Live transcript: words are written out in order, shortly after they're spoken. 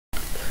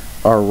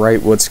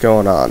Alright, what's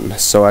going on?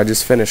 So I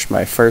just finished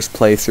my first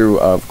playthrough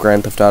of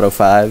Grand Theft Auto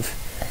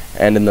 5,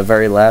 and in the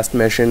very last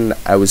mission,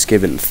 I was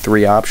given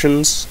 3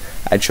 options.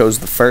 I chose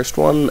the first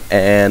one,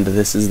 and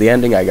this is the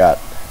ending I got.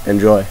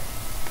 Enjoy.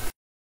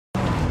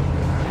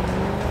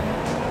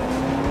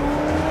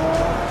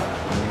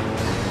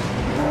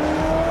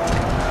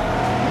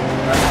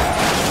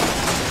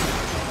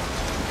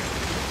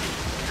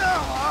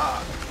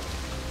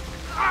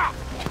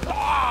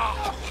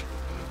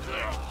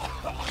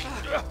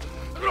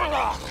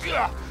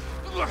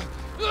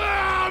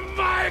 Oh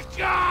my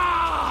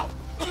God!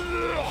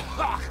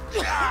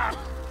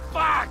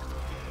 Fuck!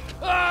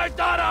 I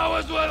thought I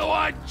was with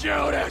one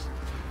Judas!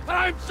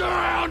 I'm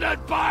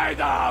surrounded by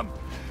them!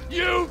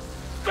 You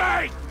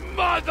fake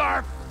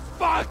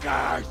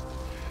motherfuckers!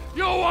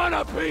 You want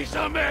a piece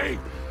of me?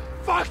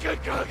 Fucking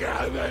come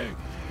at me!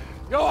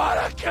 You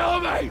wanna kill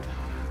me?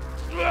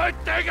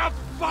 Take a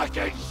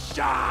fucking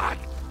shot!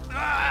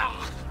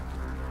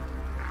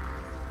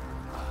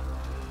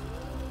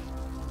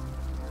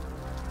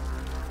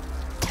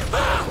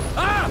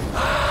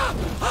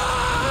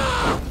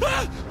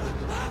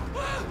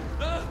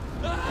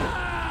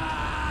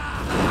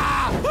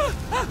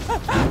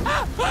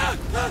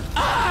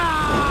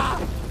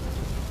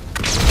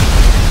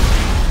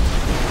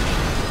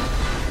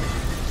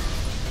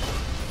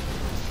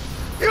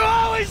 You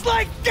always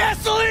like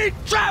gasoline,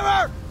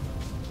 Trevor!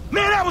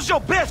 Man, that was your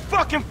best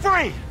fucking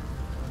friend!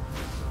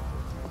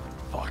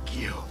 Fuck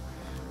you.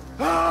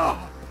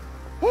 Oh.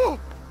 Oh.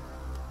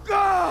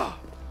 Oh.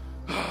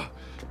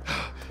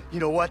 You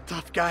know what,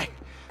 tough guy?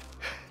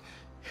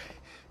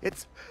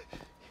 It's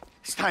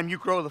time you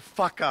grow the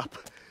fuck up.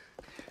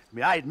 I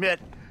mean, I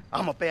admit,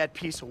 I'm a bad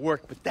piece of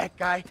work, but that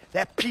guy,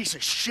 that piece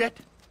of shit,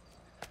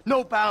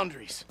 no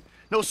boundaries,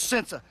 no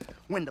sense of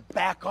when to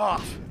back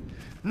off,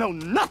 no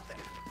nothing.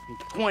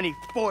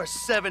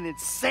 24/7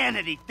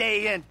 insanity,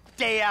 day in,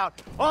 day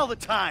out, all the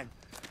time.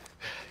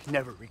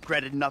 Never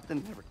regretted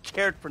nothing, never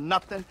cared for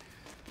nothing.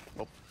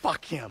 Well,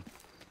 fuck him.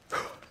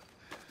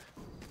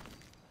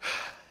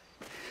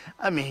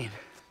 I mean,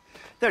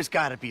 there's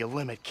gotta be a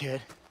limit,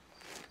 kid.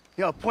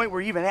 You know, a point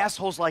where even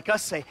assholes like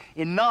us say,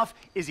 enough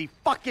is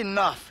fucking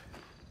enough.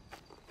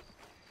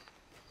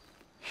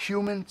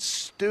 Human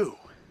stew.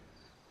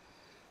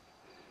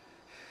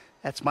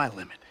 That's my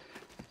limit.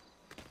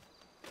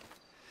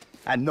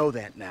 I know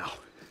that now.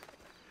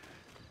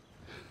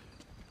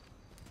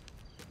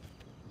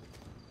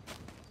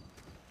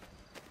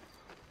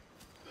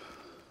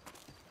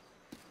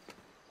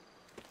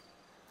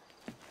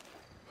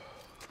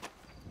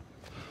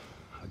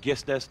 I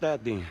guess that's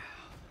that then.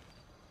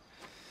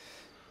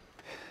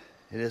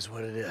 It is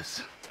what it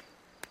is.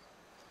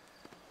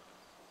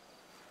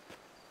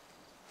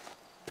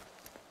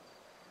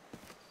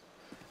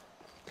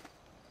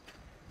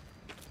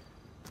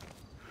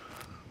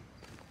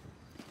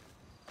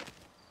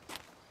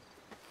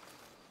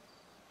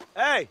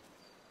 Hey,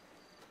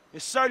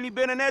 it's certainly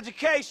been an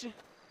education.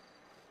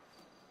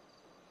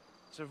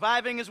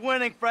 Surviving is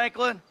winning,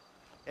 Franklin.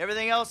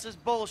 Everything else is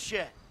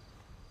bullshit.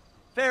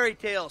 Fairy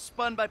tales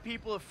spun by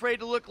people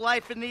afraid to look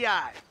life in the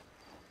eye.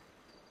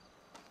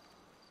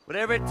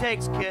 Whatever it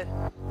takes, kid.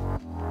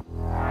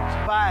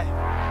 Survive.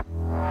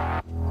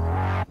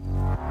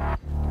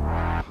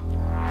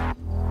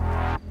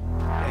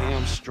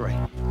 Damn straight.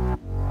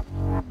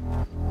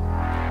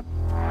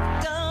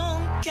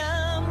 Don't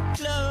come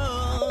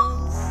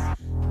close.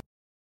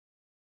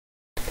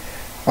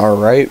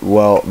 Alright,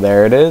 well,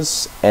 there it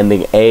is.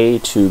 Ending A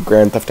to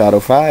Grand Theft Auto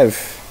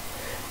 5.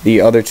 The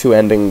other 2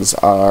 endings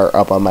are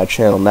up on my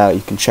channel now.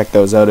 You can check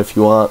those out if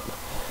you want.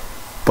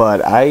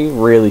 But I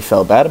really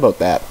felt bad about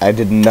that. I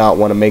did not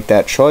want to make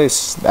that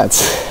choice.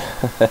 That's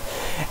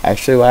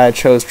actually why I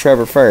chose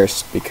Trevor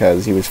first,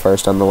 because he was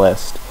first on the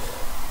list.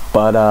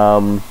 But,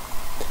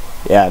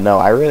 yeah, no,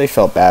 I really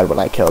felt bad when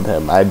I killed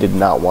him. I did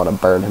not want to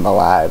burn him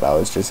alive. I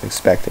was just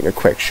expecting a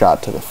quick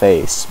shot to the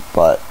face.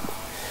 But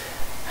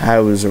I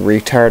was a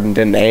retard and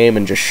didn't aim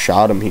and just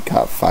shot him. He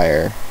caught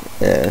fire.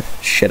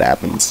 Shit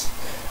happens.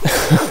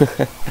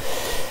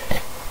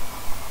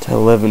 To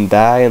live and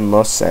die in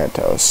Los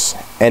Santos.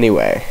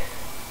 Anyway,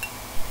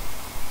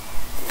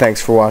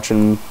 thanks for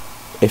watching.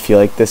 If you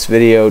like this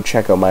video,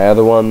 check out my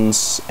other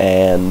ones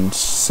and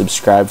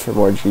subscribe for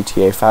more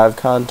GTA 5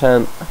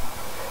 content.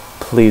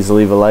 Please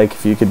leave a like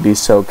if you could be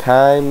so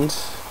kind,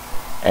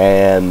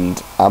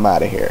 and I'm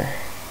out of here.